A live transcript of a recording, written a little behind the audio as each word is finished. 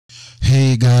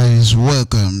Hey guys,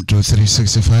 welcome to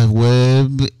 365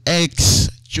 Web X.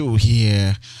 Joe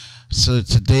here. So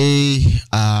today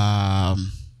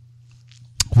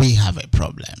we have a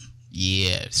problem.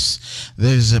 Yes,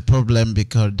 there is a problem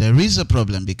because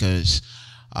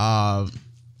I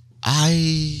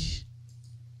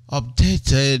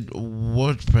updated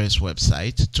WordPress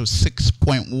website to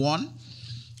 6.1.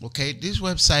 Okay, this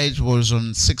website was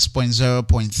on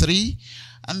 6.0.3,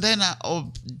 and then I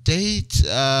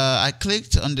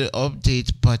clicked on the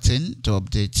update button to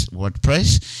update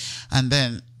WordPress, and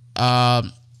then I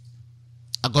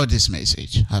got this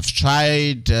message. I've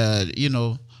tried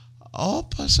all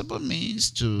possible means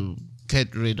to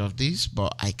get rid of this,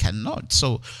 but I cannot.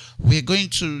 So we're going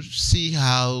to see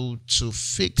how to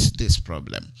fix this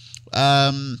problem.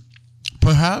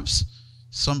 Perhaps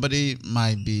somebody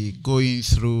might be going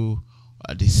through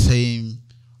the same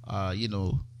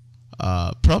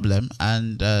problem,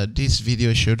 and this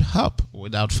video should help.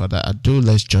 Without further ado,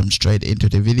 let's jump straight into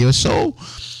the video. So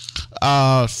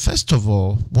first of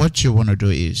all, what you want to do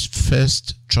is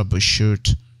first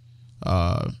troubleshoot.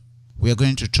 We are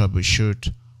going to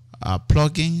troubleshoot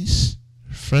plugins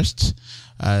first.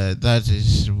 That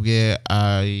is where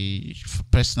I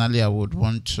would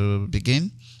want to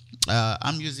begin.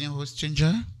 I'm using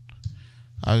HostChanger,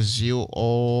 as you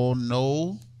all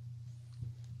know.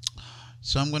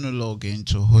 So I'm going to log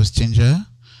into HostChanger,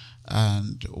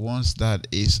 and once that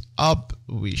is up,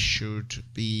 we should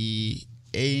be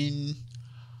in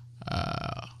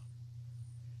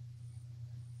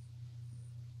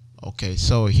okay,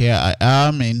 so here I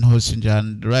am in HostChanger,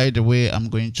 and right away I'm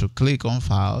going to click on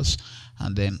Files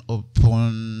and then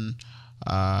open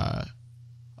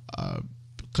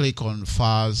click on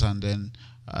Files and then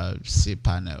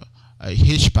cPanel,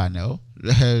 hPanel.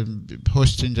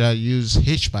 HostChanger use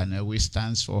hPanel, which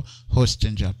stands for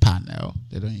HostChanger panel.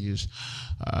 They don't use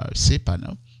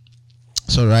cPanel.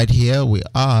 So right here we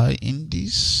are in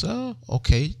this.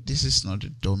 Okay, this is not a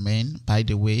domain, by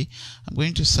the way. I'm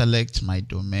going to select my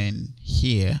domain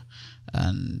here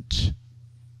and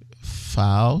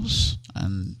Files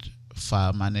and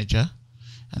File Manager,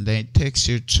 and then it takes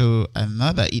you to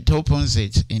another. It opens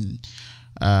it in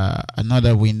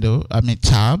another window.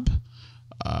 Tab.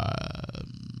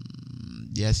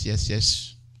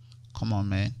 Yes. Come on,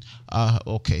 man.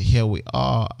 Okay, here we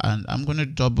are, and I'm going to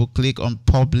double click on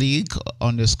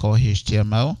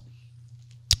public_HTML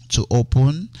to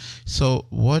open. So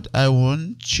what I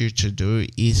want you to do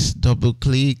is double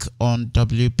click on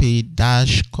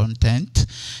WP-content.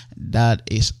 That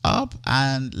is up,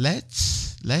 and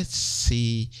let's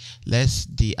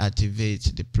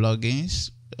deactivate the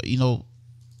plugins.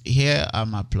 Here are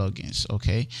my plugins,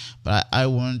 okay, but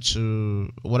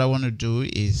what I want to do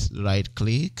is right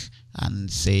click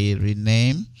and say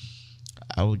rename.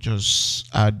 I will just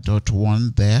add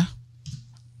 .1 there.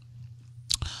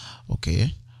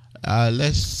 Okay,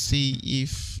 let's see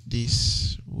if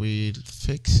this will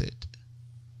fix it.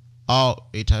 Oh,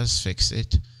 it has fixed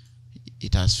it.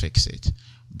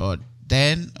 But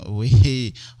then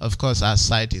of course our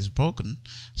site is broken,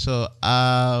 so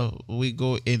we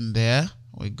go in there.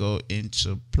 We go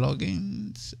into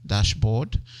plugins,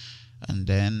 dashboard, and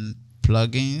then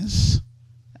plugins,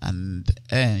 and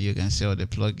you can see all the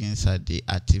plugins are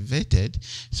deactivated.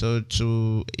 So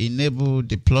to enable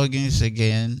the plugins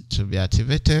again to be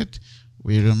activated,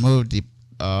 we remove the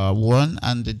 1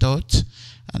 and the dot,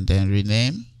 and then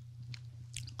rename.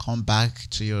 Come back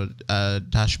to your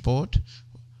dashboard.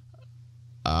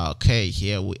 Okay,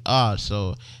 here we are.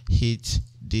 So hit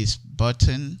this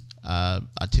button.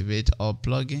 Activate all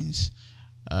plugins.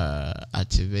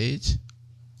 Activate.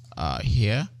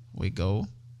 Here we go.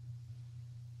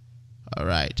 All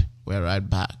right, we're right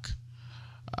back.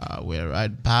 We're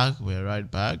right back.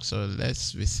 So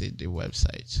let's visit the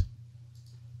website.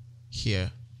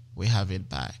 Here we have it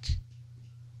back.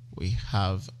 We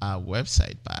have our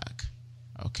website back.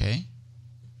 Okay,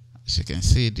 as you can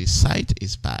see, the site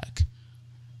is back.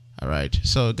 All right,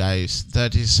 so guys,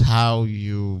 that is how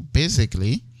you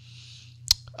basically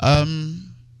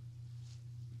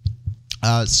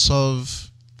solve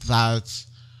that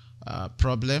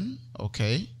problem.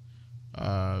 Okay,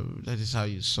 that is how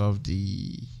you solve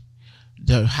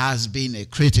there has been a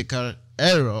critical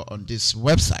error on this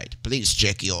website. Please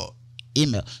check your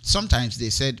email. Sometimes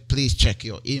they said please check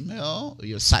your email,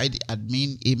 your site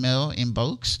admin email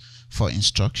inbox for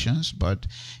instructions, but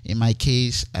in my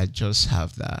case I just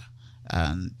have that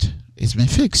and it's been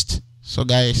fixed. So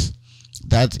guys,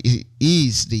 that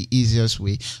is the easiest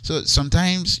way. So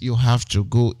sometimes you have to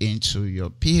go into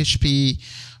your PHP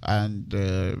and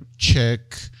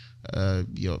check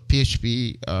your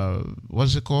PHP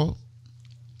what's it called,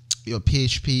 your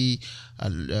PHP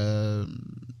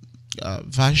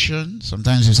version.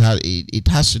 Sometimes it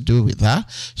has to do with that.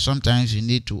 Sometimes you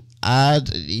need to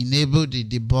enable the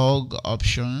debug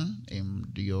option in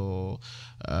your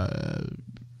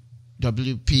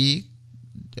WP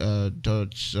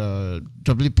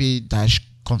WP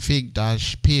config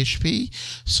PHP.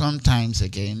 Sometimes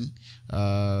again,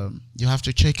 you have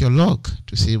to check your log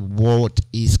to see what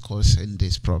is causing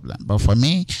this problem. But for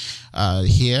me,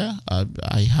 here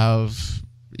I have,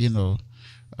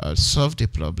 solved the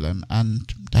problem,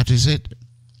 and that is it.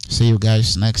 See you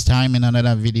guys next time in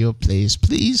another video. Please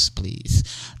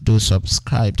do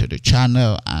subscribe to the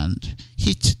channel and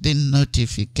hit the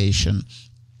notification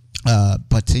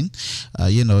button,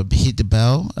 hit the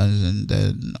bell, and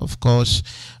then of course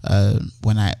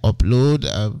when I upload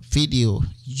a video,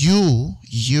 you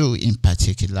in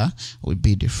particular will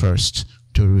be the first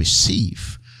to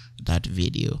receive that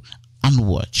video and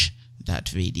watch that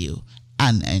video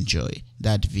and enjoy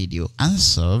that video and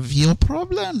solve your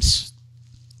problems.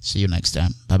 See you next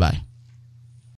time. Bye bye.